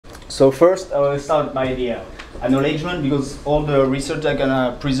So first, I will start by the acknowledgement, because all the research I'm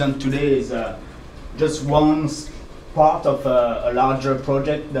gonna present today is just one part of a larger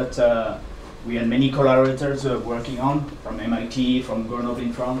project that we had many collaborators working on, from MIT, from Grenoble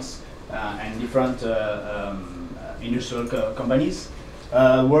in France, and different industrial companies,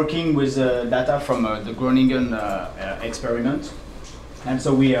 working with data from the Groningen experiment. And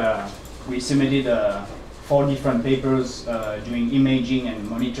so we submitted 4 different papers doing imaging and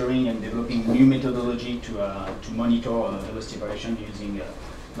monitoring and developing new methodology to monitor velocity variation using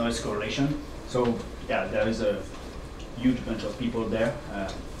noise correlation. So yeah, there is a huge bunch of people there,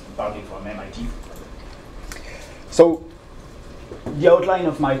 partly from MIT. So the outline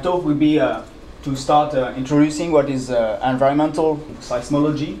of my talk will be to start introducing what is environmental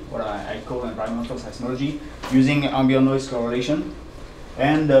seismology, what I call environmental seismology, using ambient noise correlation,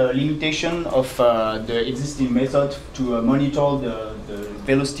 and the limitation of the existing method to monitor the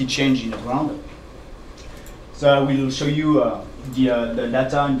velocity change in the ground. So I will show you the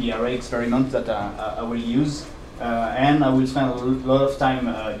data and the array experiment that I will use, and I will spend a lot of time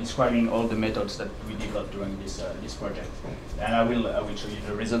describing all the methods that we developed during this project. And I will show you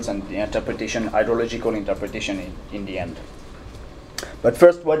the results and the interpretation, hydrological interpretation in the end. But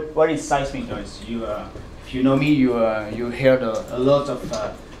first, what is seismic noise? If you know me, you heard a lot of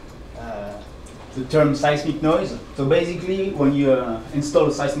the term seismic noise. So basically, when you install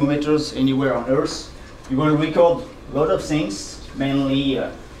seismometers anywhere on Earth, you will record a lot of things, mainly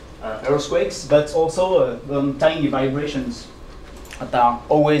earthquakes, but also tiny vibrations that are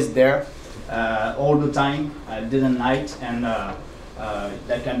always there all the time, day and night, and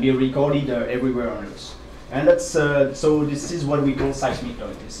that can be recorded everywhere on Earth. And that's so this is what we call seismic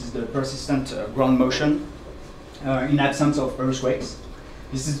noise. This is the persistent ground motion in absence of earthquakes.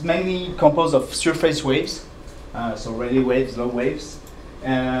 This is mainly composed of surface waves, so Rayleigh waves, low waves,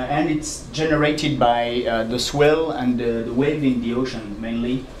 and it's generated by the swell and the wave in the ocean,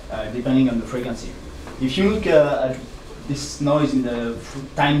 mainly, depending on the frequency. If you look at this noise in the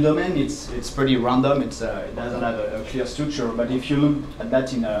time domain, it's pretty random. It doesn't have a clear structure. But if you look at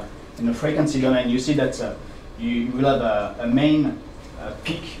that in the frequency domain, you see that you will have a main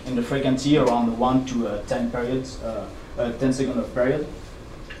peak in the frequency around 1 to 10 periods, 10 seconds of period,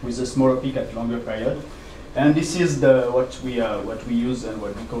 with a smaller peak at longer period. And this is what we use and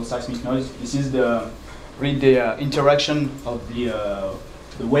what we call seismic noise. This is the interaction of the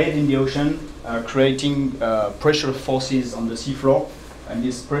wave in the ocean, creating pressure forces on the seafloor, and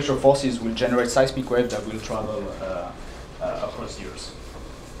these pressure forces will generate seismic waves that will travel across the Earth.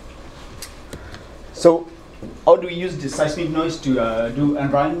 So, how do we use this seismic noise to do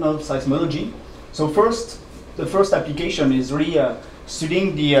environmental seismology? So first, the first application is really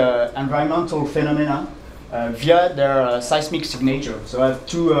studying the environmental phenomena via their seismic signature. So I have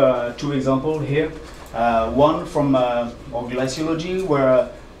two examples here. One from glaciology,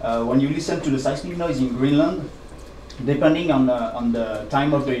 where when you listen to the seismic noise in Greenland, depending on the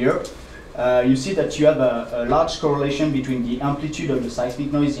time of the year, you see that you have a large correlation between the amplitude of the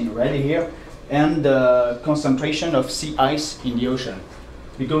seismic noise in red here and the concentration of sea ice in the ocean.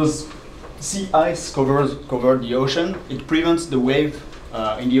 Because sea ice covers the ocean, it prevents the wave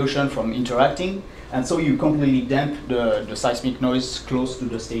in the ocean from interacting, and so you completely damp the seismic noise close to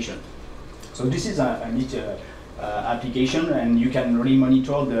the station. So this is a neat application, and you can really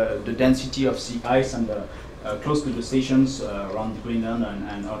monitor the density of sea ice and close to the stations around Greenland and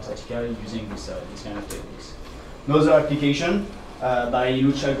Antarctica using this kind of techniques. Another application by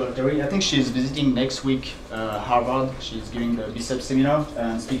Lucia Gualteri. I think she's visiting next week Harvard. She's giving the Dept seminar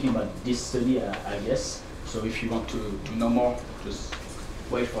and speaking about this study, I guess. So if you want to know more, just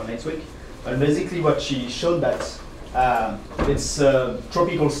wait for next week. But basically what she showed that it's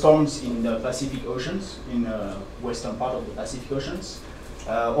tropical storms in the Pacific Oceans, in the western part of the Pacific Oceans.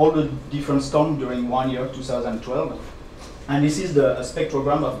 All the different storms during 1 year, 2012. And this is a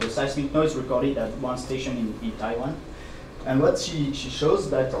spectrogram of the seismic noise recorded at one station in Taiwan. And what she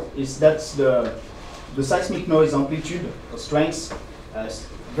shows is that the seismic noise amplitude or strength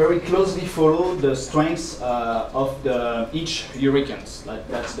very closely follow the strength of each hurricanes. Like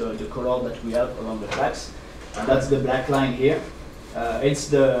that's the color that we have along the tracks. And that's the black line here. It's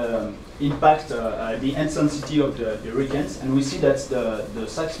the impact, the intensity of the hurricanes, and we see that the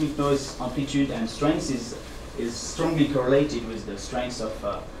seismic noise amplitude and strength is strongly correlated with the strength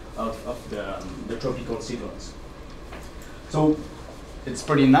of the tropical cyclones. So it's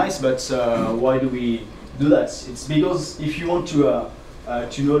pretty nice, but why do we do that? It's because if you want to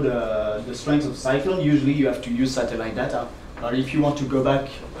know the strength of cyclone, usually you have to use satellite data. But if you want to go back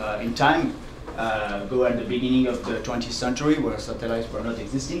in time, go at the beginning of the 20th century, where satellites were not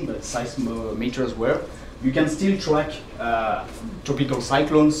existing, but seismometers were. You can still track tropical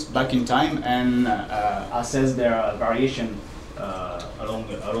cyclones back in time and assess their variation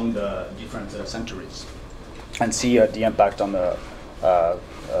along the different centuries, and see the impact on the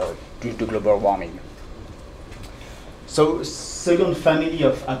due to global warming. So, second family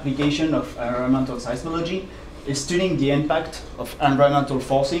of application of environmental seismology is studying the impact of environmental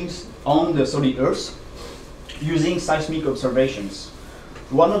forcings on the solid Earth using seismic observations.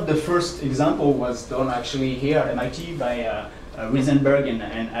 One of the first examples was done actually here at MIT by Riesenberg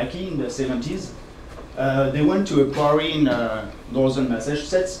and Aki in the 70s. They went to a quarry in northern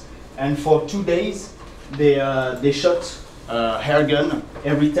Massachusetts, and for 2 days they shot air gun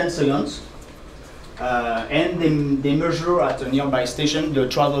every 10 seconds, and they measure at a nearby station the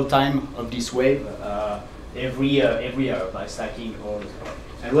travel time of this wave every hour by stacking all.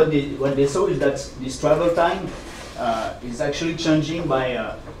 And what they saw is that this travel time is actually changing by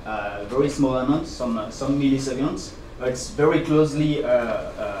a very small amount, some milliseconds. It's very closely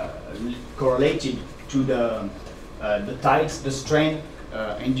correlated to the tides, the strain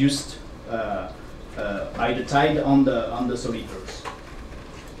induced by the tide on the solid Earth.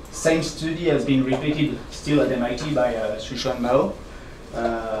 Same study has been repeated still at MIT by Shushan Mao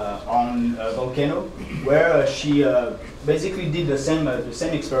on a volcano, where she basically did the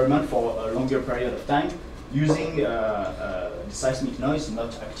same experiment for a longer period of time, using the seismic noise,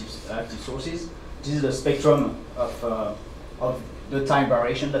 not active sources. This is the spectrum of the time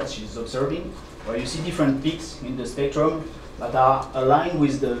variation that she's observing, where you see different peaks in the spectrum that are aligned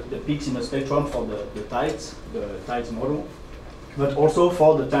with the peaks in the spectrum for the tides model, but also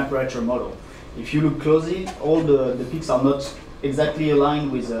for the temperature model. If you look closely, all the peaks are not exactly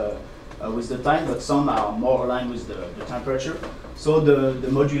aligned with the time, but some are more aligned with the temperature. So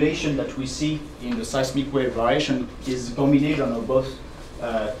the modulation that we see in the seismic wave variation is a combination of both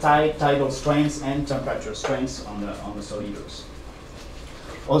tidal strains and temperature strains on the solid Earth.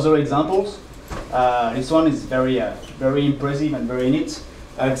 Other examples. This one is very impressive and very neat.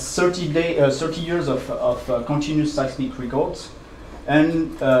 It's 30 years of continuous seismic records,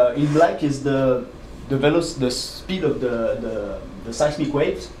 and in black is the speed of the seismic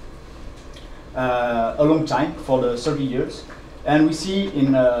waves a long time for the 30 years, and we see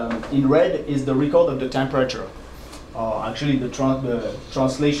in red is the record of the temperature, or actually the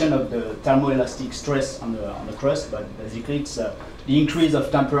translation of the thermoelastic stress on the crust, but basically it's the increase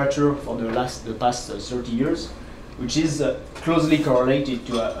of temperature for the past 30 years, which is closely correlated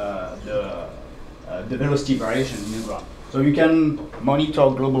to the velocity variation in the ground. So you can monitor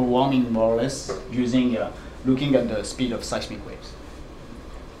global warming more or less using looking at the speed of seismic waves.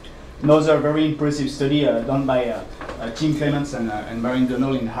 Another very impressive study done by Tim Clements and Marin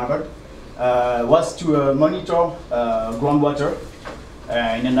Donnell in Harvard was to monitor groundwater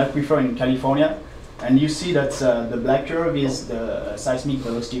in an aquifer in California. And you see that the black curve is the seismic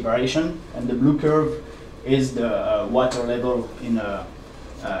velocity variation, and the blue curve is the water level in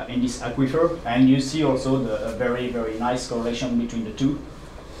this aquifer. And you see also the very nice correlation between the two.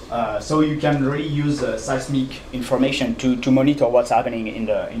 So you can really use seismic information to monitor what's happening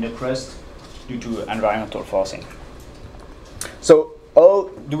in the crust due to environmental forcing. So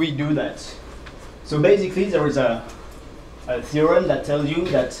how do we do that? So basically there is a theorem that tells you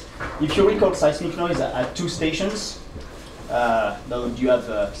that if you record seismic noise at two stations, you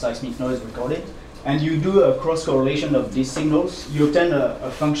have seismic noise recorded, and you do a cross correlation of these signals, you obtain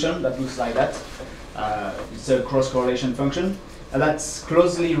a function that looks like that. It's a cross correlation function, and that's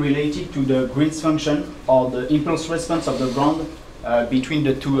closely related to the Green's function, or the impulse response of the ground between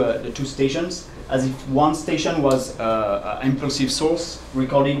the two stations, as if one station was an impulsive source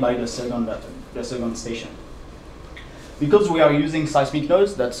recorded by the second station. Because we are using seismic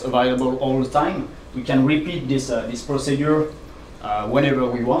noise that's available all the time, we can repeat this procedure whenever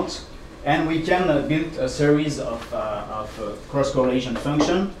we want, and we can build a series of cross-correlation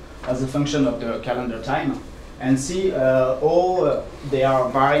function as a function of the calendar time, and see how they are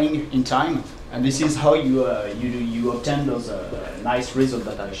varying in time. And this is how you obtain those nice results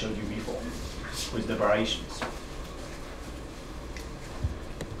that I showed you before with the variations.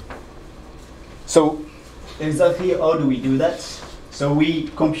 So exactly how do we do that? So we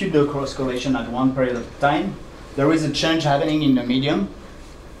compute the cross correlation at one period of time. There is a change happening in the medium,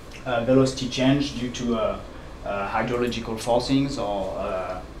 velocity change due to hydrological forcings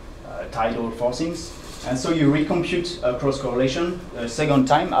or tidal forcings. And so you recompute a cross correlation a second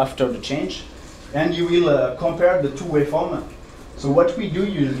time after the change, and you will compare the two waveforms. So what we do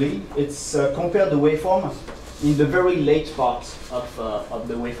usually, it's compare the waveform in the very late part of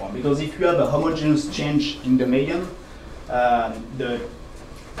the waveform. Because if you have a homogeneous change in the medium, the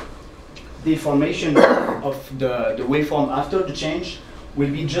deformation of the waveform after the change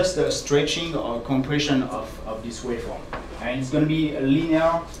will be just a stretching or compression of this waveform. And it's going to be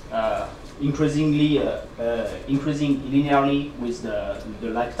linear, increasing linearly with the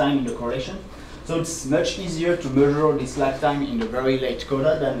lag time in the correlation. So it's much easier to measure this lag time in the very late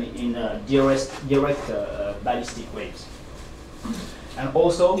coda than in direct ballistic waves. And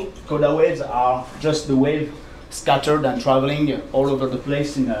also, coda waves are just the wave scattered and traveling all over the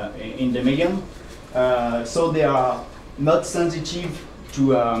place in the medium. So they are not sensitive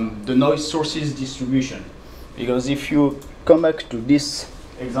to the noise sources distribution. Because if you come back to this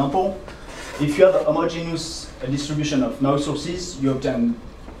example, if you have a homogeneous distribution of noise sources, you obtain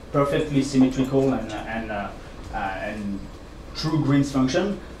perfectly symmetrical and true Green's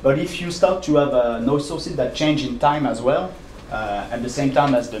function. But if you start to have noise sources that change in time as well, at the same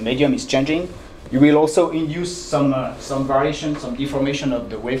time as the medium is changing, you will also induce some variation, some deformation of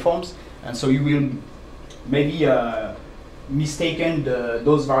the waveforms, and so you will maybe mistaken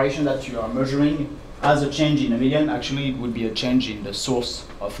those variations that you are measuring as a change in the medium. Actually, it would be a change in the source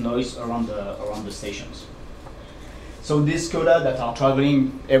of noise around the stations. So these coda that are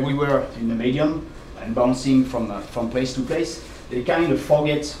traveling everywhere in the medium and bouncing from place to place, they kind of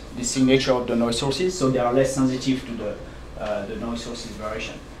forget the signature of the noise sources, so they are less sensitive to the noise sources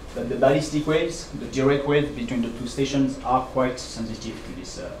variation. But the ballistic waves, the direct waves between the two stations, are quite sensitive to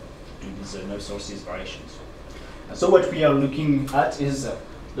these noise sources variations. And so what we are looking at is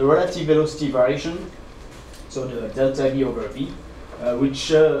the relative velocity variation, so the delta V over V,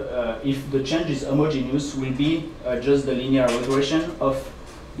 which, if the change is homogeneous, will be just the linear regression of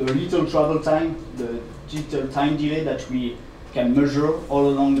the little travel time, the little time delay that we can measure all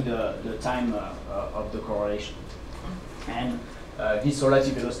along the time of the correlation. And this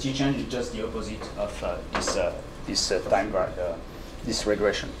relative velocity change is just the opposite of this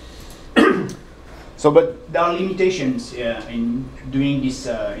regression. So, but there are limitations in doing this,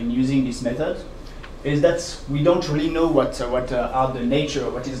 in using this method, is that we don't really know what is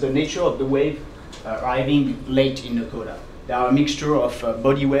the nature of the wave arriving late in the coda. There are a mixture of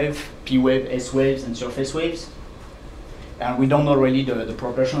body wave, P wave, S waves, and surface waves, and we don't know really the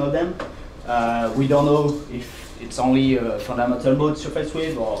proportion of them. We don't know if it's only a fundamental mode surface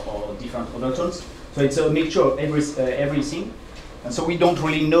wave or different overtones. So it's a mixture of everything. And so we don't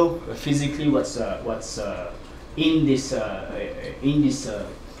really know physically what's in this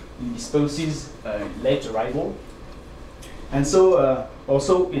pulses late arrival, and so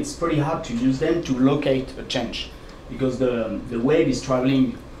also it's pretty hard to use them to locate a change, because the wave is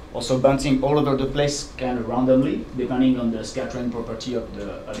traveling, also bouncing all over the place kind of randomly depending on the scattering property of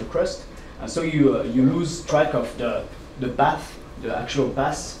the crust, and so you lose track of the path, the actual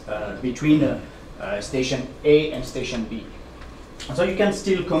path between station A and station B. And so you can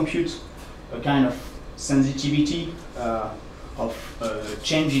still compute a kind of sensitivity of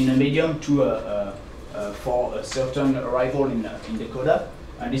change in the medium to for a certain arrival in the coda.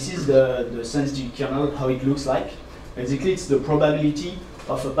 And this is the sensitivity kernel, how it looks like. Basically, it's the probability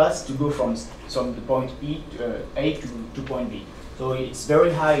of a path to go from the point A to point B. So it's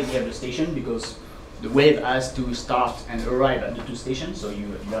very high near the station because the wave has to start and arrive at the two stations, so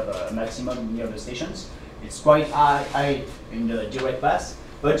you have a maximum near the stations. It's quite high in the direct path,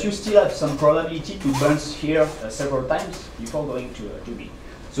 but you still have some probability to bounce here several times before going to B.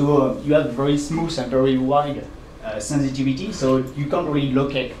 So you have very smooth and very wide sensitivity, so you can't really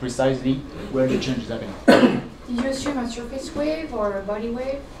locate precisely where the change is happening. Did you assume a surface wave or a body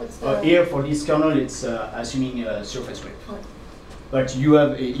wave? What's the here for this kernel, it's assuming a surface wave. What? But you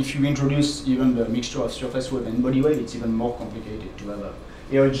have, if you introduce even the mixture of surface wave and body wave, it's even more complicated to have.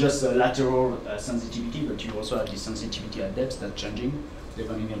 Here it's just a lateral sensitivity, but you also have the sensitivity at depth that's changing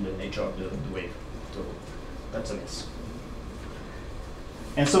depending on the nature of the wave. So that's a mess.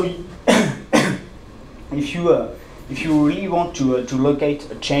 And so if you really want to locate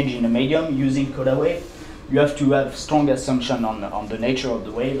a change in the medium using coda wave, you have to have strong assumption on the nature of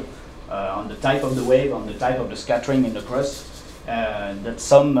the wave, on the type of the wave, on the type of the scattering in the crust. That's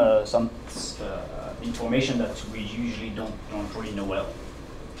some information that we usually don't really know well.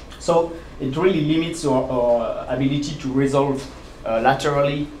 So it really limits our ability to resolve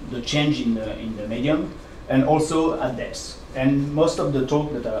laterally the change in the medium, and also at depth. And most of the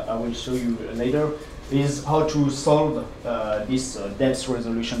talk that I will show you later is how to solve this depth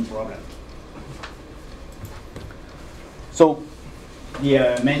resolution problem. So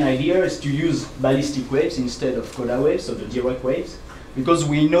the main idea is to use ballistic waves instead of coda waves, so the direct waves. because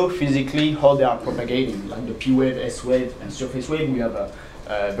we know physically how they are propagating, like the P wave, S wave, and surface wave. We have a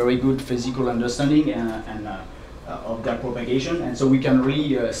very good physical understanding of their propagation, and so we can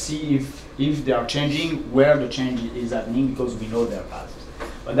really see if they are changing, where the change is happening, because we know their paths.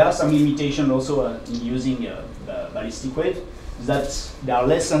 But there are some limitations also in using the ballistic wave, that they are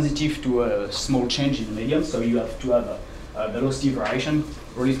less sensitive to a small change in the medium, so you have to have a velocity variation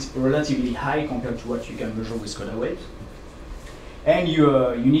relatively high compared to what you can measure with Coda waves. And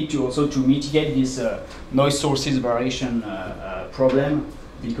you need to also to mitigate this noise sources variation problem,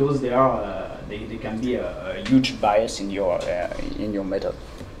 because they can be a huge bias in your method.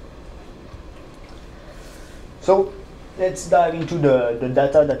 So let's dive into the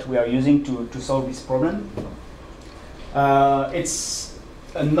data that we are using to solve this problem. It's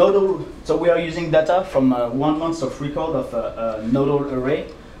a nodal, so we are using data from 1 month of record of a nodal array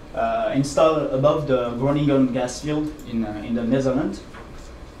installed above the Groningen gas field in the Netherlands.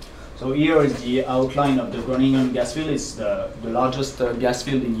 So here is the outline of the Groningen gas field. It's the largest gas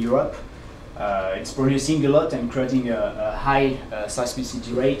field in Europe. It's producing a lot and creating a high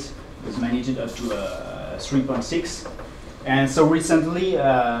seismicity rate with magnitude up to 3.6. And so recently,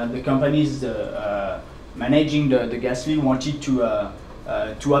 the companies managing the gas field wanted to have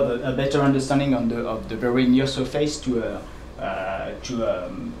a better understanding of the very near surface to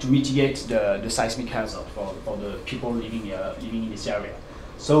mitigate the seismic hazard for the people living in this area.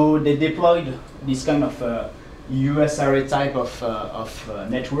 So they deployed this kind of US array type of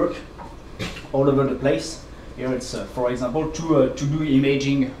network all over the place. Here it's, for example, to do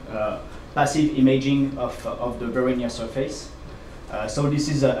imaging, passive imaging of the very near surface. So this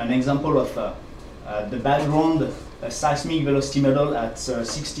is an example of the background seismic velocity model at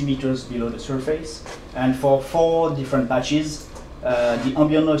 60 meters below the surface. And for 4 different patches, the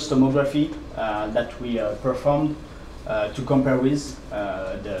ambient noise tomography that we performed to compare with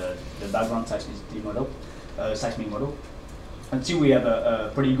the background seismicity model, seismic model. And see, we have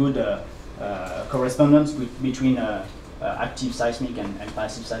a pretty good correspondence between active seismic and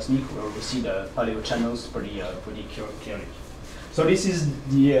passive seismic, where we see the paleo channels pretty clearly. So this is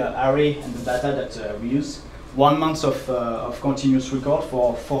the array and the data that we use. 1 month of continuous record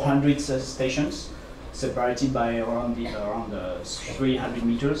for 400 stations, separated by around 300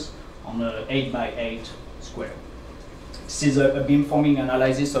 meters on an 8 by 8 square. This is a beamforming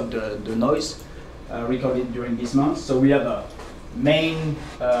analysis of the noise recorded during this month. So we have a main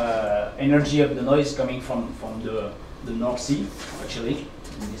energy of the noise coming from the North Sea, actually,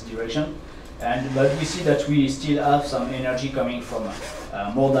 in this direction. But we see that we still have some energy coming from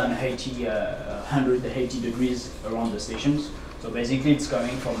more than 180 degrees around the stations. So basically, it's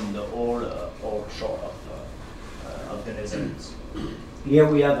coming from the whole shore of the Netherlands. Here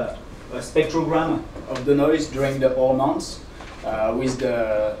we have a spectrogram of the noise during the whole months, with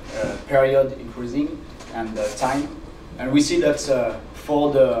the period increasing and the time. And we see that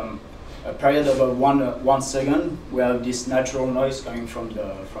for the period of about 1 second, we have this natural noise coming from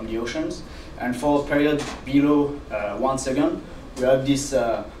the oceans. And for a period below 1 second, we have this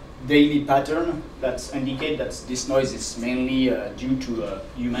daily pattern that indicates that this noise is mainly due to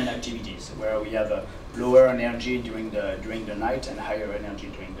human activities, where we have a lower energy during the night and higher energy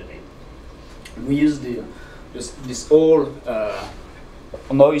during the day. We use this whole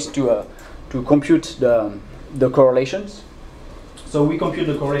noise to compute the correlations. So we compute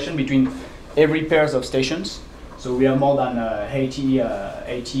the correlation between every pairs of stations. So we have more than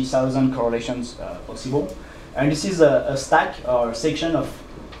 80,000 correlations possible. And this is a stack or a section of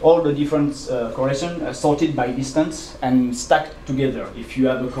all the different correlations sorted by distance and stacked together. If you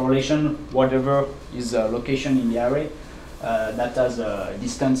have a correlation, whatever is a location in the array, that has a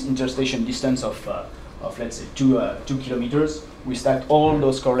distance, interstation distance of let's say 2 kilometers, we stack all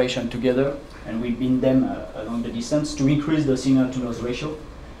those correlations together and we bin them along the distance to increase the signal to noise ratio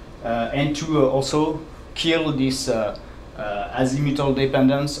and to also kill this azimuthal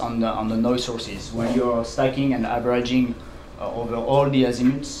dependence on the noise sources. When you're stacking and averaging over all the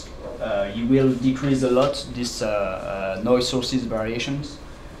azimuths, you will decrease a lot this noise sources variations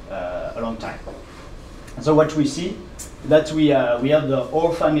a long time. So what we see that we have the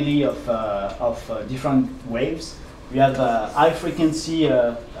whole family of different waves. We have high frequency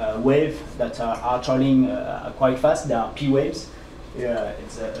wave that are traveling quite fast. They are P waves.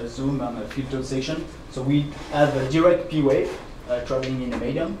 It's a zoom on a filtered section. So we have a direct P wave traveling in the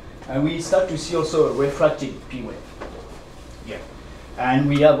medium, and we start to see also a refracted P wave. Yeah, and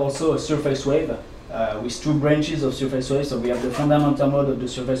we have also a surface wave with 2 branches of surface wave. So we have the fundamental mode of the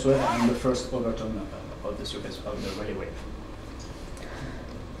surface wave and the first overtone of the surface of the Rayleigh wave.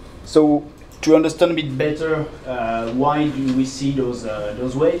 So to understand a bit better why do we see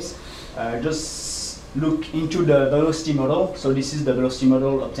those waves, just look into the velocity model. So this is the velocity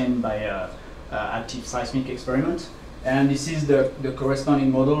model obtained by active seismic experiment, and this is the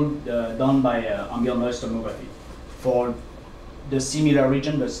corresponding model done by ambient noise tomography for the similar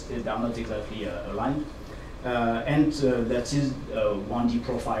region, but they are not exactly aligned. And that is a 1D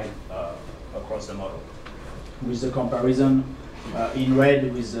profile across the model, with the comparison in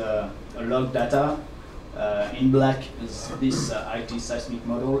red with log data, in black is this active seismic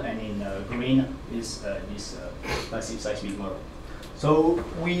model, and in green is this passive seismic model. So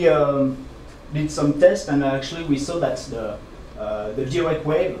we did some tests, and actually we saw that the direct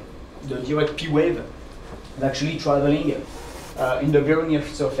wave, the direct P wave, is actually traveling in the very near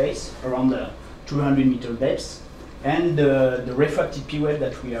surface around the 200-meter depth, and the refracted P wave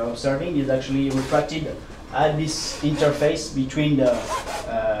that we are observing is actually refracted at this interface between the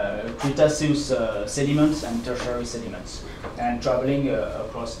Cretaceous sediments and tertiary sediments, and traveling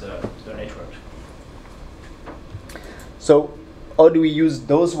across the network. So how do we use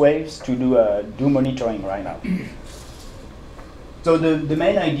those waves to do monitoring right now? So the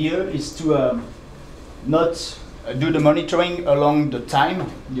main idea is to not do the monitoring along the time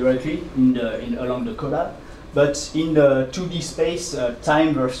directly along the coda, but in the 2D space,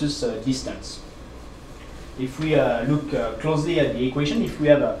 time versus distance. If we look closely at the equation, if we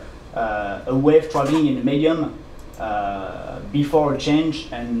have a wave traveling in the medium before a change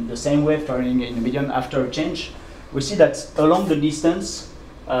and the same wave traveling in the medium after a change, we see that along the distance,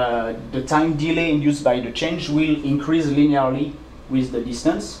 the time delay induced by the change will increase linearly with the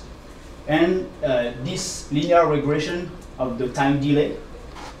distance. And this linear regression of the time delay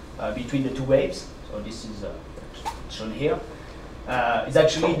between the two waves, so this is shown here, is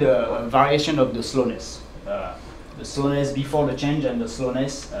actually the variation of the slowness. The slowness before the change and the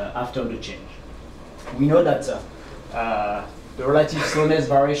slowness after the change. We know that the relative slowness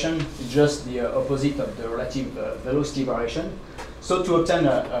variation is just the opposite of the relative velocity variation. So to obtain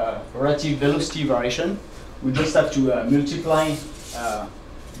a relative velocity variation, we just have to multiply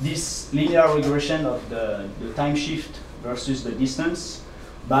this linear regression of the time shift versus the distance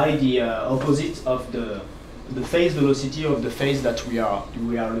by the opposite of the phase velocity of the phase that we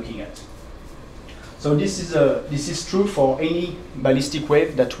are looking at. So this is true for any ballistic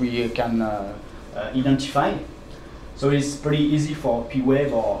wave that we can identify. So it's pretty easy for P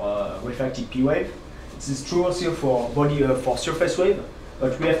wave or refracted P wave. This is true also for for surface wave,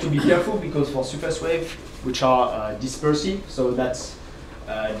 but we have to be careful because for surface wave, which are dispersive, so that's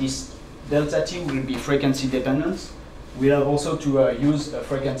this delta t will be frequency dependent. We have also to use a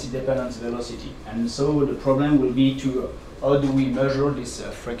frequency dependent velocity, and so the problem will be to how do we measure this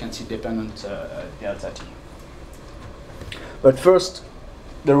frequency dependent delta t. But first,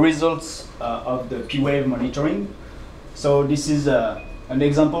 the results of the P wave monitoring. So this is an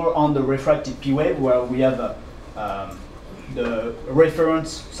example on the refracted P wave where we have the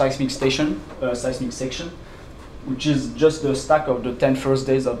reference seismic section, which is just the stack of the 10 first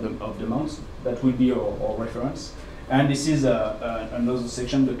days of the month. That will be our reference. And this is another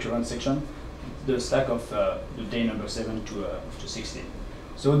section, the current section, the stack of the day number 7 to 16.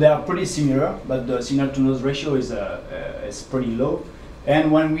 So they are pretty similar, but the signal to noise ratio is pretty low.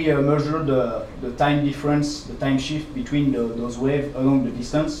 And when we measure the time difference, the time shift between those waves along the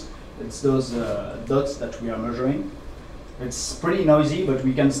distance, it's those dots that we are measuring. It's pretty noisy, but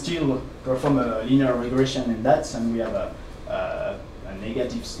we can still perform a linear regression in that, and we have a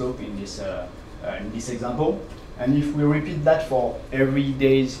negative slope in this example. And if we repeat that for every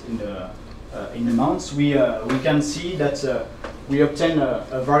days in the months, we can see that we obtain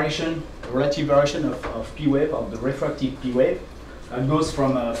a relative variation of P wave, of the refractive P wave. It goes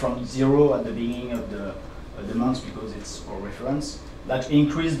from 0 at the beginning of the month because it's our reference. That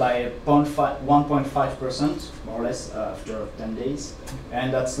increased by 1.5% more or less after 10 days,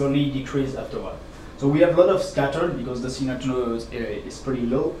 and that slowly decreased afterward. So we have a lot of scattered because the signal to noise is pretty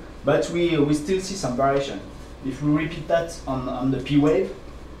low, but we still see some variation. If we repeat that on the P wave,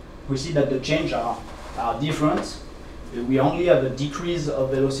 we see that the changes are different. We only have a decrease of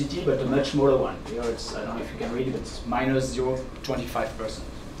velocity, but a much smaller one. Here it's, I don't know if you can read it, it's minus 0.25%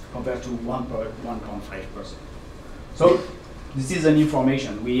 compared to 1.5%. So this is an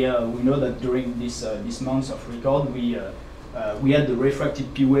information. We know that during this month of record, we had the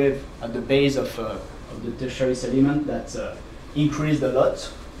refracted P wave at the base of the tertiary sediment that increased a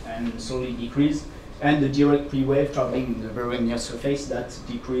lot and slowly decreased, and the direct P wave traveling in the very near surface that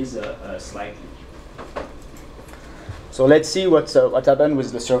decreased slightly. So let's see what happened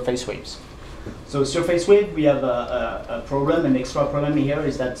with the surface waves. So surface wave, we have a problem, an extra problem here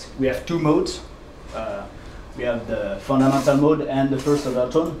is that we have two modes. We have the fundamental mode and the first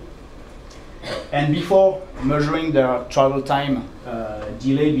overtone. And before measuring the travel time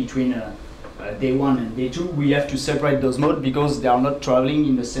delay between day 1 and day 2, we have to separate those modes because they are not traveling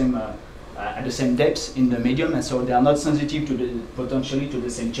in the same at the same depth in the medium, and so they are not sensitive to the potentially to the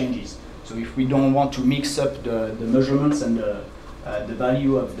same changes. So if we don't want to mix up the measurements and the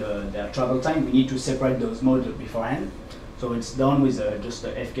value of their travel time, we need to separate those modes beforehand. So it's done with just a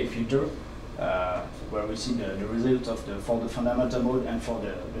FK filter, where we see the result of for the fundamental mode and for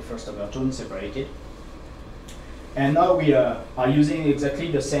the first overtone separated. And now we are using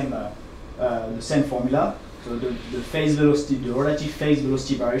exactly the same formula. So the phase velocity, the relative phase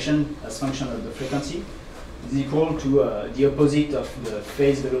velocity variation as function of the frequency is equal to the opposite of the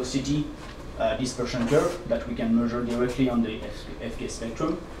phase velocity dispersion curve that we can measure directly on the FK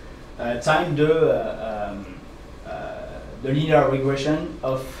spectrum, times the linear regression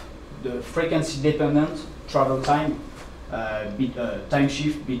of the frequency-dependent travel time time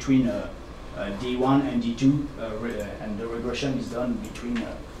shift between D1 and D2, and the regression is done between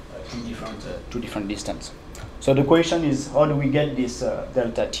two different distances. So the question is, how do we get this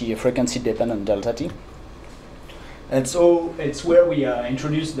delta t, frequency-dependent delta t? And so it's where we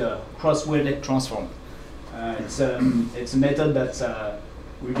introduce the cross-wavelet transform. It's a method that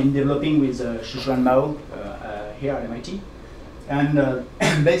we've been developing with Shushu and Mao here at MIT. And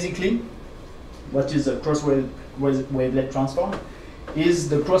basically, what is a cross-wavelet transform is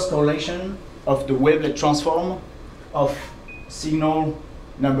the cross-correlation of the wavelet transform of signal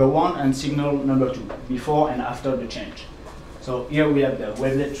number 1 and signal number 2, before and after the change. So here we have the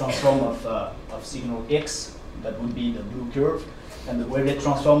wavelet transform of signal X, that would be the blue curve, and the wavelet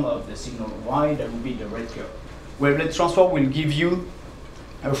transform of the signal Y, that would be the red curve. Wavelet transform will give you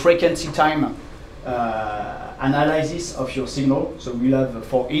a frequency time analysis of your signal. So we'll have,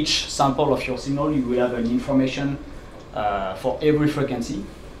 for each sample of your signal, you will have an information for every frequency.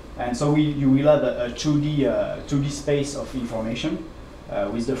 And so you will have a 2D space of information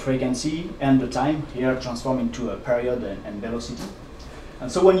with the frequency and the time, here transformed into a period and velocity.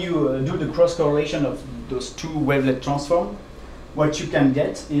 And so when you do the cross-correlation of those two wavelet transforms, what you can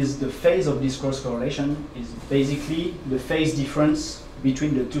get is the phase of this cross-correlation is basically the phase difference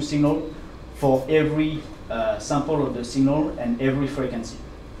between the two signals for every sample of the signal and every frequency.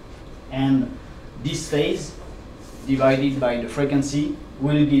 And this phase divided by the frequency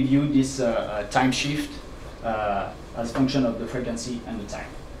will give you this time shift as function of the frequency and the time.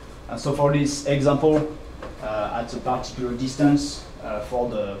 And so for this example, at a particular distance for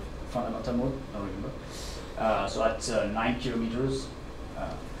the fundamental mode, I remember, so at 9 kilometers,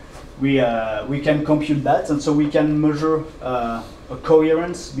 we can compute that, and so we can measure a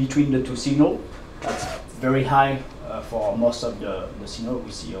coherence between the two signals. That's very high for most of the signals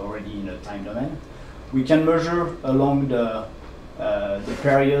we see already in the time domain. We can measure along the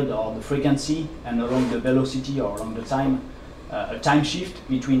period or the frequency and along the velocity or along the time a time shift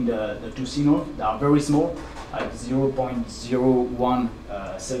between the two signals. They are very small, at 0.01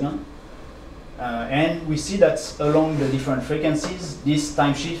 second. And we see that along the different frequencies, this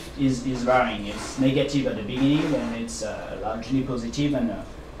time shift is varying. It's negative at the beginning, and it's largely positive,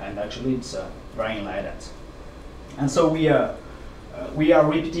 and actually it's varying like that. And so we are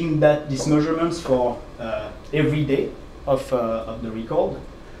repeating these measurements for every day of the record,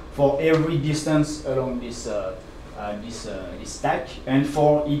 for every distance along this stack, and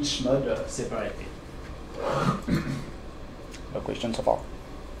for each node separately. No question so far.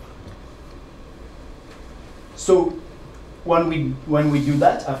 So when we do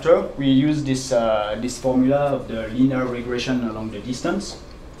that, after we use this formula of the linear regression along the distance,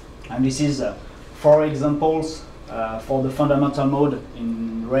 and this is 4 examples for the fundamental mode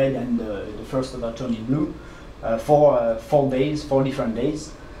in red and the first overtone in blue, for 4 different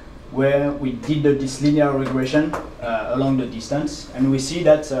days, where we did this linear regression along the distance, and we see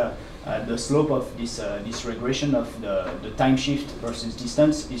that the slope of this regression of the time shift versus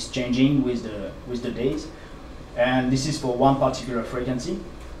distance is changing with the days. And this is for one particular frequency,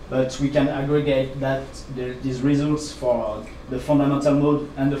 but we can aggregate these results for the fundamental mode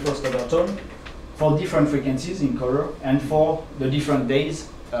and the first overtone for different frequencies in color and for the different days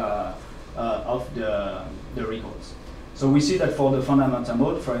of the records. So we see that for the fundamental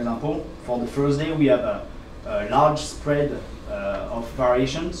mode, for example, for the first day we have a large spread of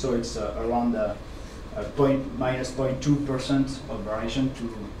variation, so it's around minus 0.2% of variation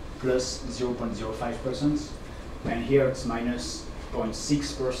to plus 0.05%. And here it's minus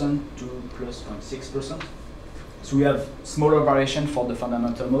 0.6% to plus 0.6%. So we have smaller variation for the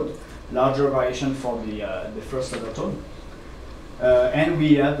fundamental mode larger variation for the first overtone. And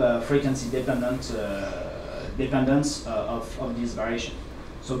we have frequency dependence of this variation.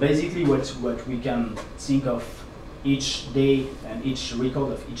 So basically what we can think of each day and each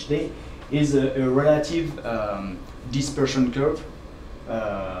record of each day is a relative dispersion curve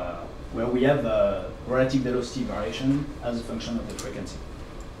where we have a relative velocity variation as a function of the frequency.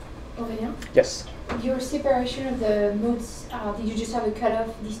 Aurélien? Yes. Your separation of the modes, did you just have a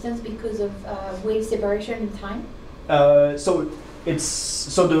cutoff distance because of wave separation in time? So the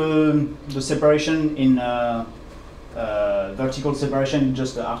separation in vertical separation is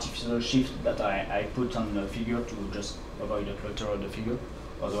just the artificial shift that I put on the figure to just avoid the clutter of the figure.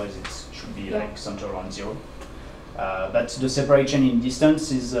 Otherwise, it should be like center around 0. But the separation in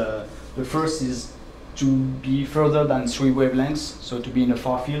distance is the first is to be further than 3 wavelengths, so to be in a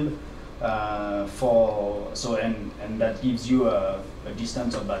far field. And that gives you a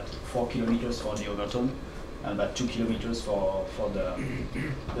distance of about 4 kilometers for the overtone, and about 2 kilometers for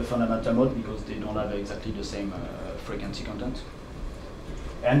the fundamental mode, because they don't have exactly the same frequency content.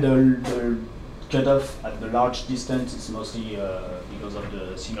 And the cutoff at the large distance is mostly because of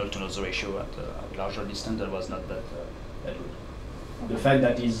the signal to noise ratio at larger distance that was not that good. The fact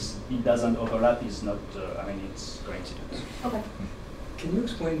that it doesn't overlap is not, it's coincidence. Okay. Can you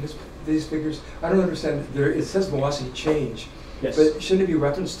explain these figures? I don't understand. It says velocity change, yes. But shouldn't it be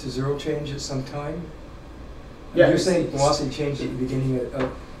referenced to 0 change at some time? Yeah, you're saying velocity change at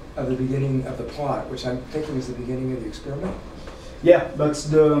the beginning of the plot, which I'm thinking is the beginning of the experiment. Yeah, but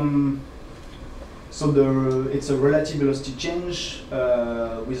it's a relative velocity change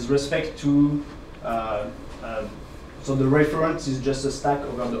with respect to so the reference is just a stack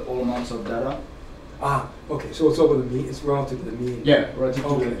over the whole amount of data. Ah, okay. So it's over the mean. It's relative to the mean. Yeah, relative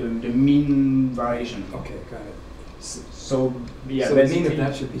to the mean variation. Okay, got it. So yeah, so the mean of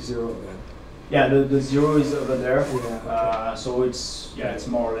that should be 0 then. Yeah, the 0 is over there. Yeah, okay. So it's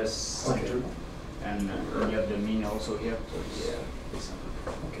more or less centered, Okay. and you have the mean also here. So it's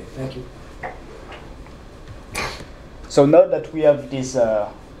okay, thank you. So now that we have these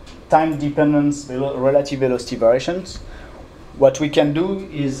time dependence relative velocity variations, what we can do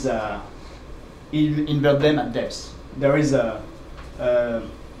is invert them at depths. There is a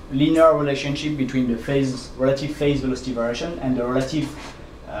linear relationship between the relative phase velocity variation and the relative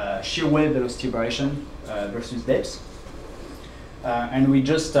shear wave velocity variation versus depths. And we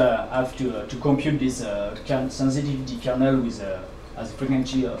just have to compute this sensitivity kernel with as a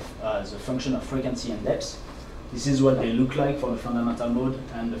frequency as a function of frequency and depth. This is what they look like for the fundamental mode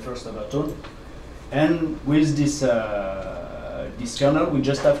and the first overtone. And with this this kernel, we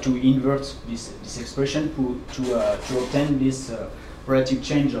just have to invert this expression to obtain this relative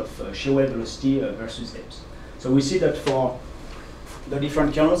change of shear wave velocity versus depth. So we see that for the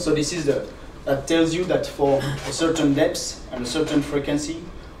different kernels, so this is that tells you that for a certain depth and a certain frequency,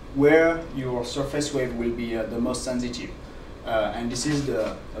 where your surface wave will be the most sensitive. And this is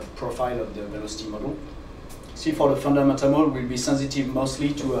the profile of the velocity model. See, for the fundamental mode, will be sensitive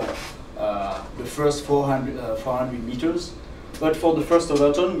mostly to the first 400 meters. But for the first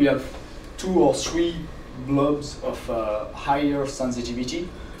overtone, we have 2 or 3 blobs of higher sensitivity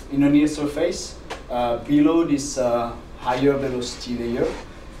in a near surface below this higher velocity layer,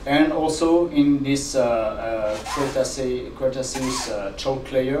 and also in this Cretaceous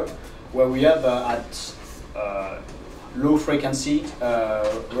chalk layer, where we have at low frequency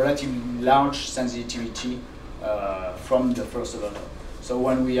relatively large sensitivity from the first overtone. So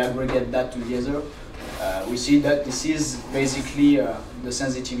when we aggregate that together, we see that this is basically the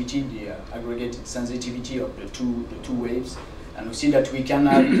sensitivity, the aggregated sensitivity of the two waves, and we see that we can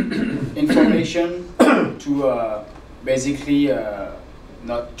have information to basically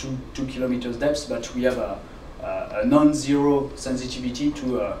not 2 kilometers depth, but we have a non-zero sensitivity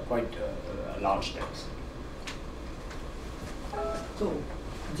to quite a large depth. So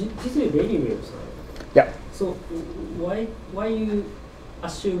this is Rayleigh waves, right? Yeah. So why you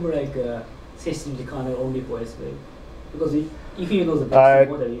assume like sensitivity kernel only for S wave? Because if you know the best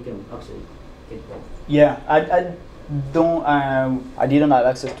model, you can actually get both. Yeah, I didn't have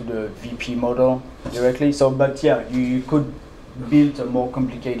access to the VP model directly. So, but yeah, you could build a more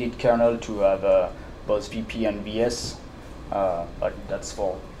complicated kernel to have both VP and VS. But that's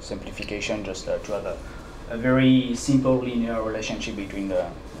for simplification, just to have a very simple linear relationship between the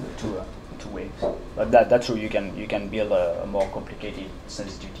two waves. But that's true. You can build a more complicated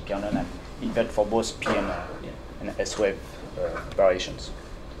sensitivity kernel and invert for both P and S wave variations.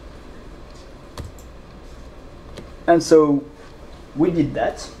 And so we did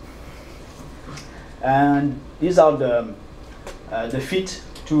that, and these are the fit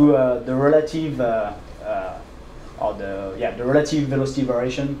to the relative the relative velocity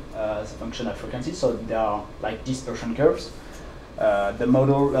variation as a function of frequency. So they are like dispersion curves. The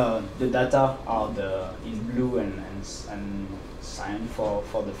model, the data are in blue and cyan for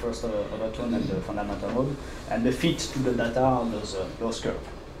the first overtone and the fundamental mode, and the fit to the data are those curves.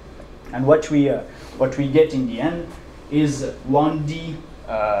 And what we get in the end is 1D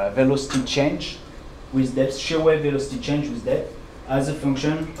velocity change with depth, shear wave velocity change with depth as a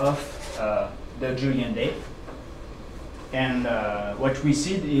function of the Julian depth. And what we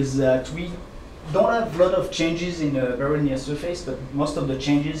see is that we don't have a lot of changes in the very near surface, but most of the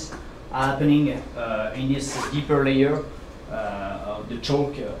changes are happening in this deeper layer of the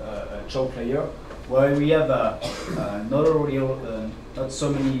chalk layer, where we have not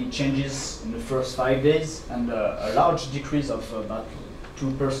so many changes in the first 5 days, and a large decrease of about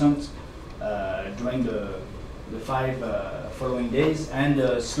 2% during the 5 following days, and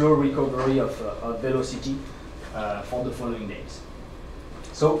a slow recovery of velocity for the following days.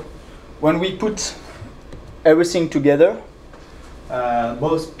 So when we put everything together,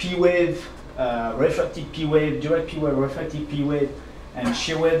 both P-wave, refracted P-wave, direct P-wave, refracted P-wave, and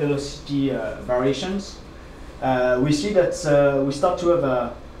shear wave velocity variations, we see that we start to have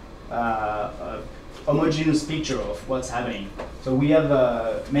a homogeneous picture of what's happening. So we have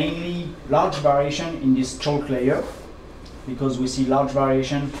mainly large variation in this chalk layer, because we see large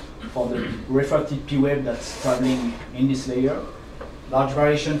variation for the refracted P-wave that's traveling in this layer, large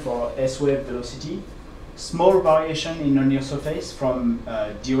variation for S-wave velocity, small variation in the near surface from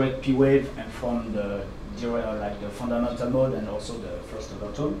direct P-wave and from the fundamental mode and also the first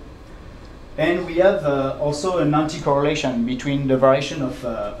overtone. And we have also an anti-correlation between the variation of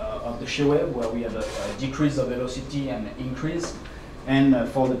the shear wave, where we have a decrease of velocity and increase, and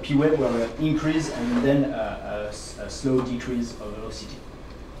for the P-wave, where we have increase and then a slow decrease of velocity.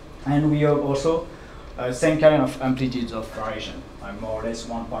 And we have also same kind of amplitudes of variation, more or less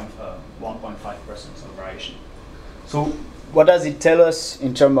 1.5% of variation. So what does it tell us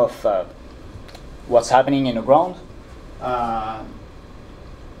in terms of what's happening in the ground?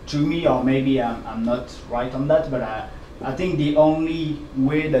 To me, or maybe I'm not right on that, but I think the only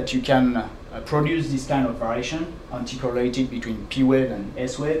way that you can produce this kind of variation, anti-correlated between P-wave and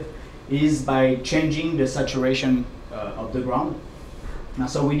S-wave, is by changing the saturation of the ground. Now,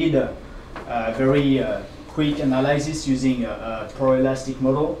 so we did a very quick analysis using a proelastic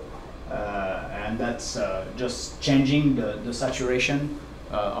model, and that's just changing the saturation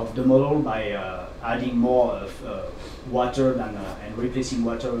of the model by adding more of water and replacing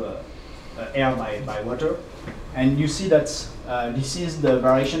air by water. And you see that this is the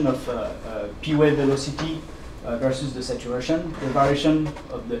variation of P-wave velocity versus the saturation, the variation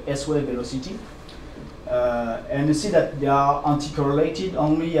of the S-wave velocity. And you see that they are anti-correlated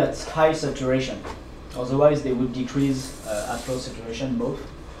only at high saturation. Otherwise, they would decrease at low saturation both.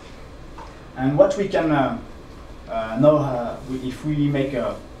 And what we can know, if we make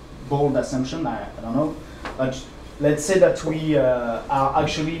a bold assumption, I don't know, but let's say that we are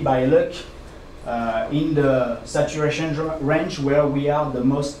actually by luck in the saturation range where we are the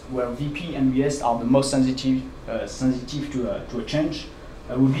most, where VP and VS are the most sensitive to a change.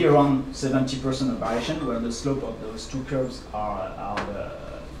 Would be around 70% of variation, where the slope of those two curves are the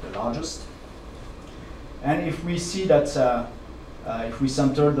largest. And if we see that if we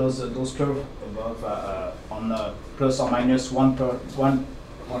center those curves above on plus or minus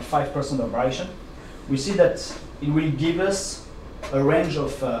 1.5% of variation, we see that it will give us a range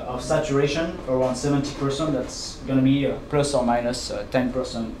of saturation around 70%. That's going to be plus or minus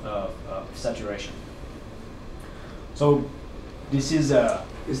 10% of saturation. So this is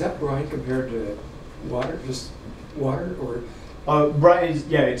that brine compared to water? Just water, or? Brine is,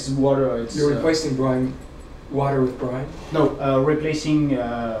 yeah, it's water. It's, you're replacing water with brine? No, replacing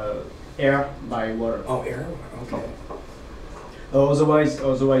air by water. Oh, air. Okay. Otherwise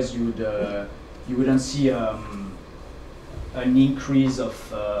you wouldn't see an increase of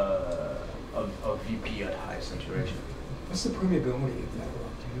VP at high saturation. What's the permeability of that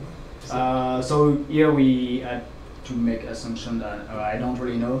rock? Do you know? So here we had to make assumption that I don't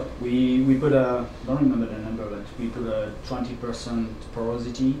really know. We put a, don't remember the number, but we put a 20%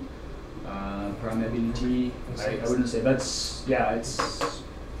 porosity, permeability. I wouldn't say, but yeah,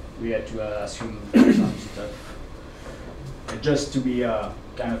 we had to assume some stuff just to be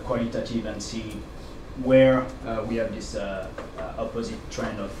kind of qualitative and see where we have this opposite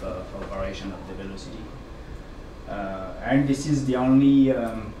trend of variation of the velocity. And this is the only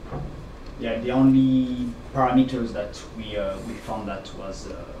the only parameters that we found that was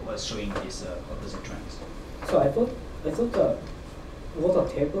showing these opposite trends. So I thought water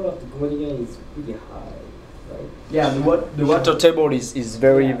table of the Groningen is pretty high, right? Yeah, the water table is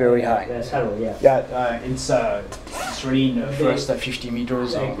very Yeah, very yeah, high. yeah, shallow, yeah. Yeah, it's really in the first 50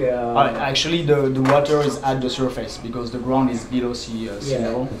 meters. Like, Actually, the water is at the surface because the ground is below sea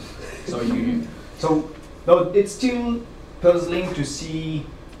level. So no, it's still puzzling to see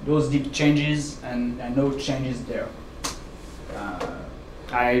those deep changes and no changes there.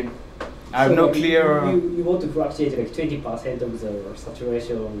 I have no clear. You want to fluctuate like 20% of the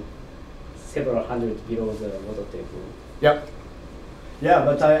saturation, several hundred below the water table. Yeah. Yeah,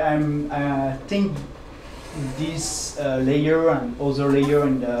 but I think this layer and other layer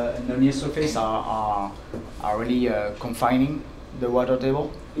in the near surface are really confining the water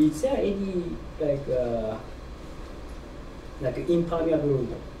table. Is there any like impermeable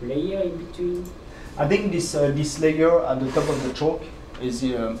layer in between? I think this layer at the top of the chalk is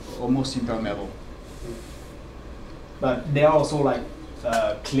almost impermeable. But there are also like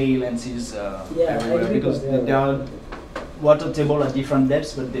clay lenses everywhere because there are water table at different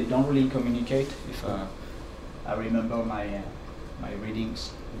depths, but they don't really communicate. If I remember my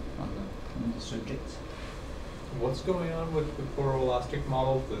readings on the subject. What's going on with the photoelastic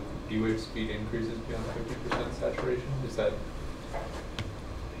model? The D-wave speed increases beyond 50% saturation. Is that?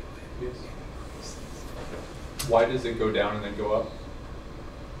 Yes. Why does it go down and then go up?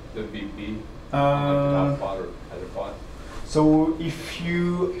 The VP on like the top plot or header plot. So if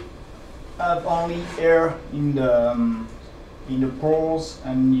you have only air in the pores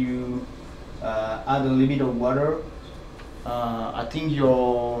and you add a little bit of water, I think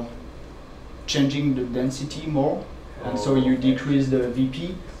you're changing the density more, and so you decrease the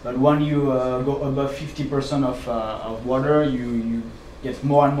VP. But when you go above 50% of water, you get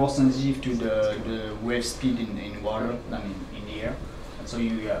more and more sensitive to the wave speed in water than in the air, and so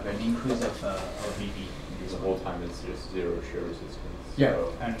you have an increase of VP. The whole time it's just zero shear resistance. Yeah,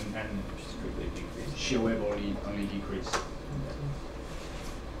 so and strictly decrease. shear-wave only decrease.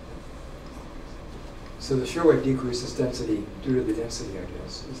 So the shear-wave decreases density due to the density, I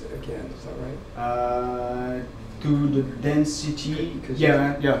guess. Is that right? To the density,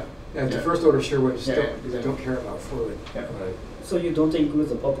 Yeah, yeah. the first order shear-waves Yeah, they don't care about fluid. Yeah. Right. So you don't include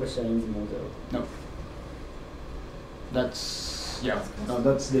the population in the model? No. That's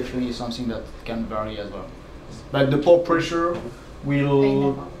definitely something that can vary as well. But the pore pressure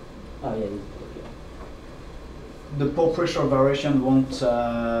will. Oh yeah. The pore pressure variation won't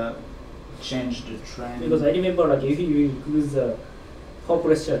change the trend. Because I remember like if you include the pore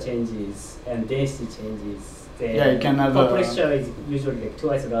pressure changes and density changes, then you can have pore pressure is usually like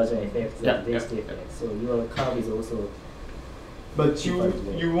twice larger effect than density yeah. effect. So your curve is also. But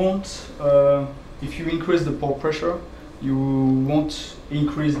you won't if you increase the pore pressure, you won't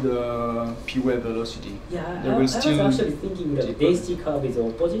increase the P-wave velocity. Yeah, They I will was still actually thinking that the density curve is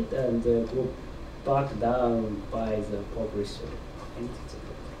opposite and go back down by the pore pressure. I need to check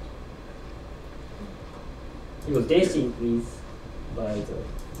it. Because density increase by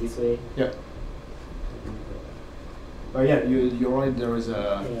this way. Yeah. But yeah, you're right. There is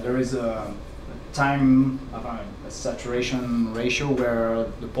a time a saturation ratio where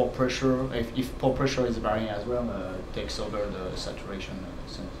the pore pressure, if pore pressure is varying as well, takes over the saturation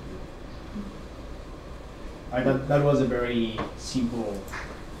sensitivity. That was a very simple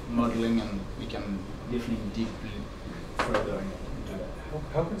modeling, and we can definitely dig further into that.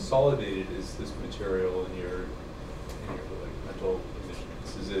 How consolidated is this material in your like mental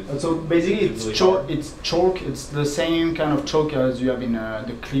emissions? Is it? So basically, it's really chalk. hard? It's chalk. It's the same kind of chalk as you have in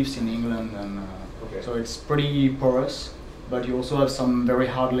the cliffs in England, and Okay. so it's pretty porous. But you also have some very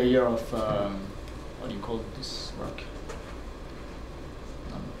hard layer of what do you call this rock?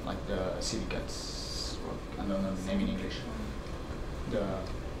 Like the silicates rock. I don't know the name in English.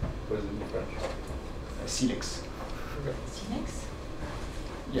 What is it in French? Silex. Okay. Silex?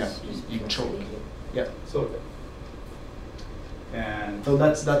 Yeah, in chalk. Yeah. So And so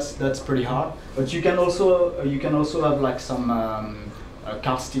that's pretty hard. But you can also have like some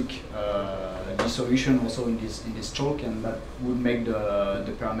karstic dissolution also in this chalk, and that would make the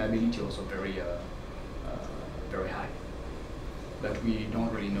permeability also very very high. But we don't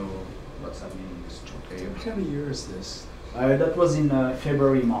really know what's happening in this chalk layer. What time of year is this? That was in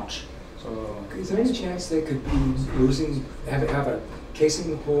February, March. So Is there any chance they could be have a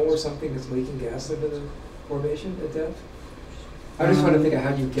casing hole or something that's leaking gas into the formation at depth? I just want to think of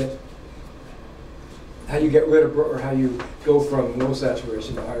how you get rid of, or how you go from low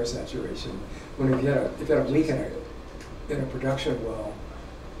saturation to higher saturation. When if you had a leak in a production well.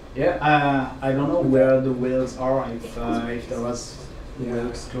 yeah, I don't know where the wells are. If there was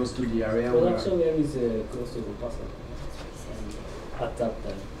wells close to the area. Production well is close to the passer. at that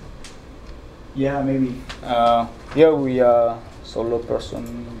time. Yeah, maybe. Here we so low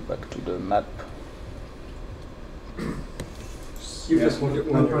person, back to the map. You Yeah, just want to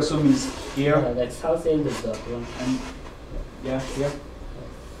one person is here. Yeah, that's south end of that one. And yeah, here.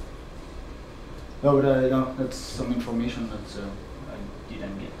 No, but no, that's some information that I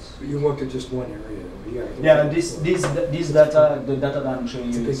didn't get. You looked at just one area. You gotta look Yeah, at this it. data, the data that I'm showing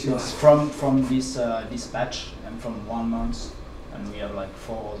It's a you big is job. from this this patch and from 1 month, and we have like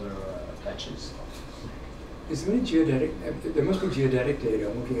 4 other patches. Is there any geodetic? There must be geodetic data.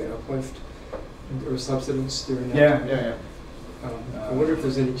 I'm looking at uplift or subsidence during that. Yeah, time. yeah, yeah. I wonder if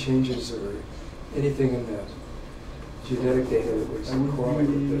there's any changes or anything in the geodetic data that would I would correlate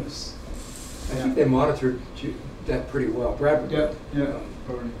really- with this. I Yeah. think they monitored that pretty well. Bradford, Yeah, yeah,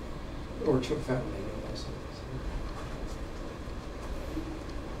 probably. or Chuck Fountain, also.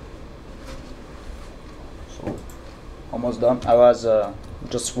 So almost done. I was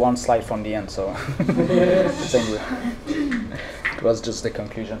just one slide from the end, so thank you. It was just the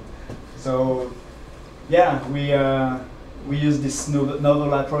conclusion. So yeah, we use this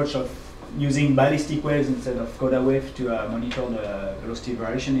novel approach of using ballistic waves instead of coda wave to monitor the velocity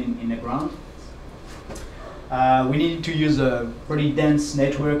variation in the ground. We needed to use a pretty dense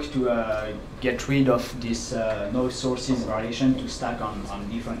network to get rid of this noise sources variation to stack on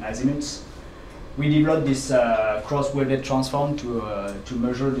different azimuths. We developed this cross-wavelet transform to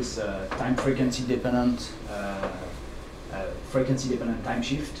measure this time frequency dependent time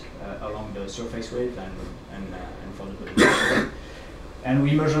shift along the surface wave and for the propagation. And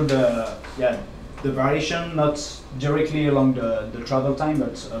we measured the variation not directly along the travel time,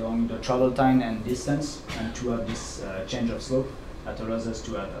 but along the travel time and distance, and to have this change of slope that allows us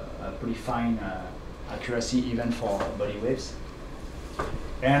to have a pretty fine accuracy even for body waves.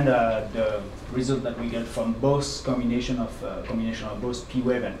 And the result that we get from both combination of both P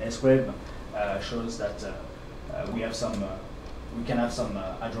wave and S wave shows that we can have some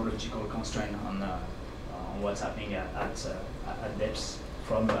hydrological constraint on what's happening at depths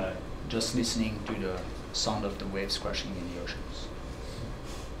from just listening to the sound of the waves crashing in the oceans.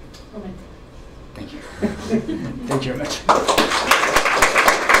 Romantic. Thank you. Thank you very much.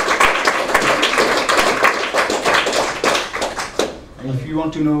 If you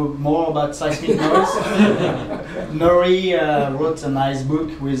want to know more about seismic noise, Nori wrote a nice book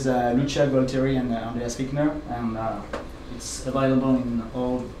with Lucia Gualtieri and Andreas Fickner, and it's available in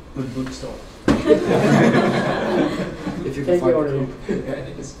all good bookstores. If you can Thank find you, it.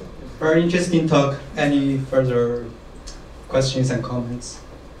 Aurélien. Very interesting talk. Any further questions and comments?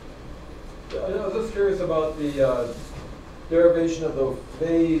 I was just curious about the derivation of the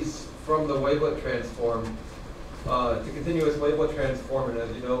phase from the wavelet transform to continuous wavelet transform. And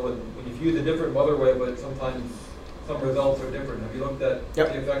as you know, when you fuse a different mother wavelet, sometimes some results are different. Have you looked at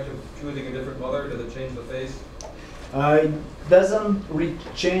Yep. the effect of choosing a different mother? Does it change the phase? It doesn't really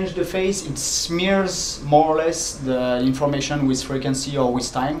change the phase. It smears more or less the information with frequency or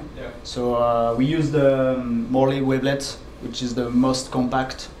with time. Yeah. So we use the Morley wavelet, which is the most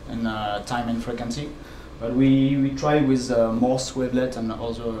compact in time and frequency. But we try with Morse wavelet and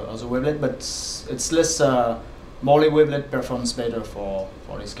other wavelet, but it's less. Morley wavelet performs better for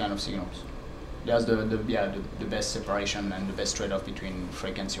this kind of signals. There's the best separation and the best trade-off between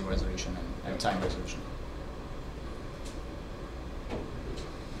frequency resolution and time resolution.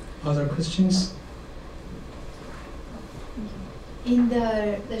 Other questions? In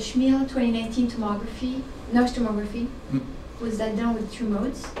the Schmiel 2019 tomography, nose tomography, was that done with 2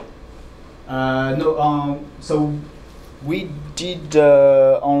 modes? No, so we did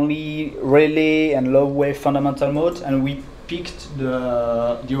only Rayleigh and low wave fundamental mode, and we picked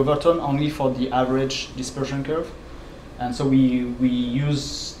the overtone only for the average dispersion curve. And so we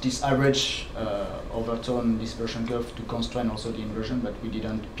use this average overtone dispersion curve to constrain also the inversion, but we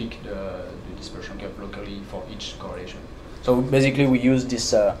didn't pick the dispersion curve locally for each correlation. So basically we use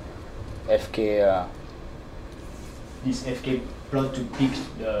this FK plot to pick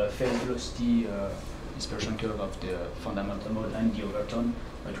the phase velocity dispersion curve of the fundamental mode and the overtone,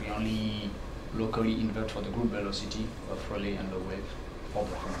 but we only locally invert for the group velocity of Rayleigh and low wave for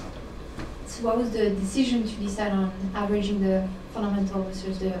the fundamental mode. So what was the decision to decide on averaging the fundamental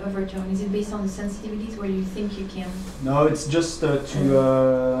versus the overtone? Is it based on the sensitivities where you think you can? No, it's just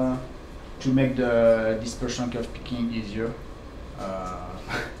to make the dispersion curve picking easier.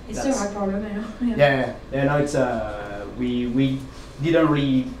 It's still a hard problem, I know. Yeah. No, it's we didn't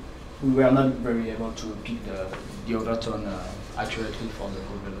really, we were not very able to pick the overtone accurately for the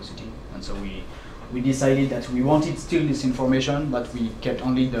group velocity, and so we decided that we wanted still this information, but we kept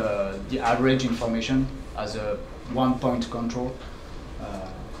only the average information as a 1-point control,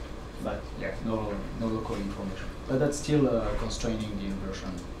 But yeah, no local information. But that's still constraining the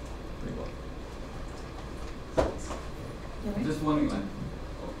inversion pretty well. Yeah. Just wondering, like,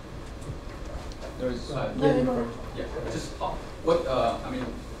 There is yeah, just what I mean,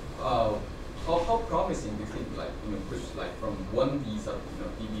 how promising do you think, like, push like from 1D sub,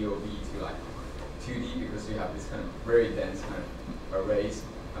 DBOB to like 2D, because you have this kind of very dense kind of arrays.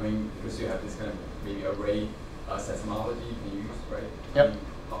 I mean, because you have this kind of maybe array seismology you can use, right? Yep. I mean,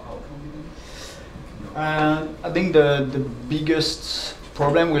 how confident? I think the biggest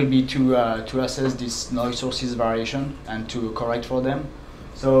problem will be to assess this noise sources variation and to correct for them.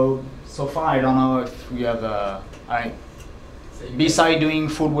 So far, I don't know if we have beside doing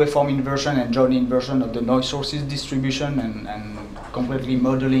full waveform inversion and joint inversion of the noise sources distribution and completely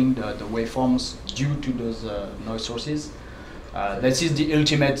modeling the waveforms due to those noise sources. This is the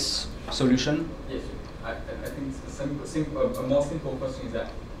ultimate solution. Yes, I think a more simple question is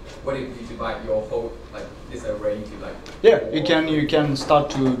that, what if you divide your whole, like, this array into like? Yeah, you can start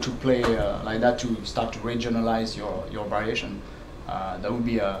to play like that, to start to regionalize your variation. That would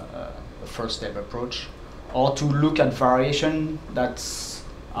be a first step approach, or to look at variation that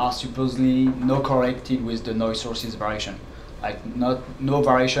are supposedly no corrected with the noise sources variation, like no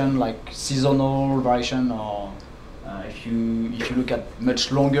variation like seasonal variation, or if you look at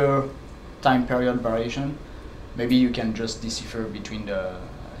much longer time period variation, maybe you can just decipher between the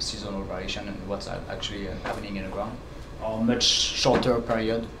seasonal variation and what's actually happening in the ground, or much shorter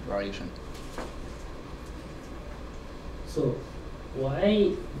period variation. So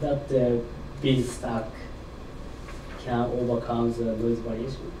why that the big stack can overcome the noise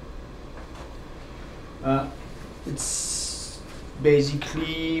variation? It's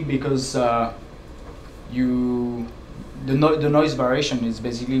basically because the noise variation is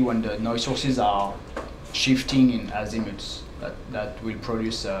basically when the noise sources are shifting in azimuths that will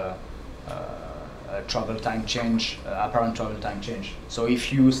produce a travel time change, apparent travel time change. So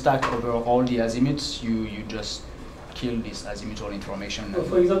if you stack over all the azimuths, you just kill this azimuthal information.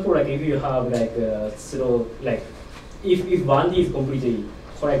 For example, like if you have like a slow, like if 1D is completely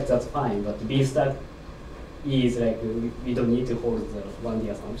correct, that's fine. But B stack is like we don't need to hold the 1D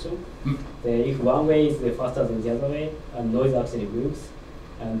assumption. Then if one way is faster than the other way, and noise actually moves,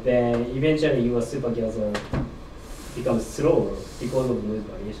 and then eventually your supergather becomes slower because of noise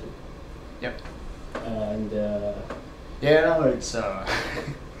variation. Yep. And yeah, no, it's.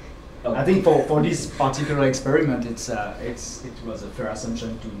 I think for this particular experiment, it was a fair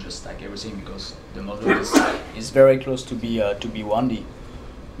assumption to just stack everything because the model is very close to be 1D,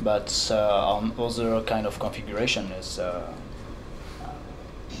 but on other kind of configuration is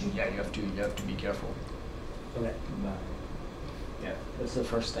yeah, you have to be careful. okay. Yeah, that's the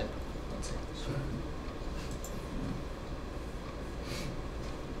first step, I'd say.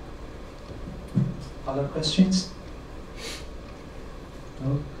 Other questions?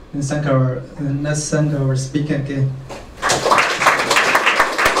 No? Let's thank our speaker again.